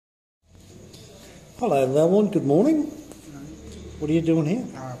Hello, Llelwyn. Good morning. What are you doing here?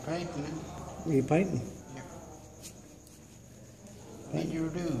 Painting. What are you painting? Yeah. What do you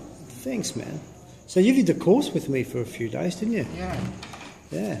do? Thanks, man. So you did the course with me for a few days, didn't you? Yeah.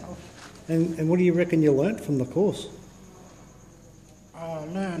 Yeah. And what do you reckon you learnt from the course? I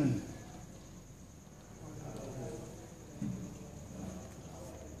learned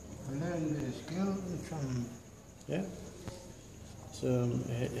the skills from... Yeah. So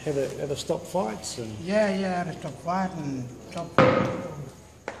how to stop fights and... Yeah, how to stop fighting, stop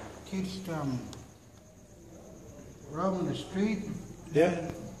kids roaming the street. Yeah.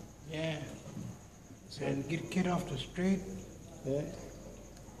 Yeah. And get kid off the street. Yeah.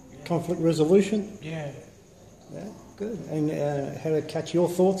 Conflict resolution? Yeah. Yeah, good. And how to catch your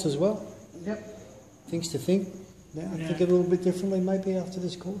thoughts as well? Yep. Things to think? Yeah, Yeah. think a little bit differently maybe after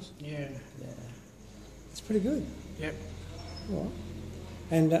this course? Yeah. Yeah. It's pretty good. Yep. All right.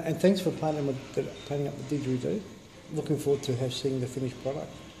 And thanks for painting up the didgeridoo. Looking forward to seeing the finished product.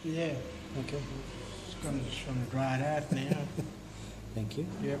 Yeah. Okay. It's going to dry it out now. Thank you.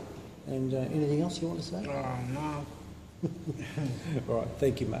 Yep. And anything else you want to say? Oh, no. All right.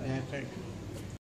 Thank you, mate. Yeah, thank you.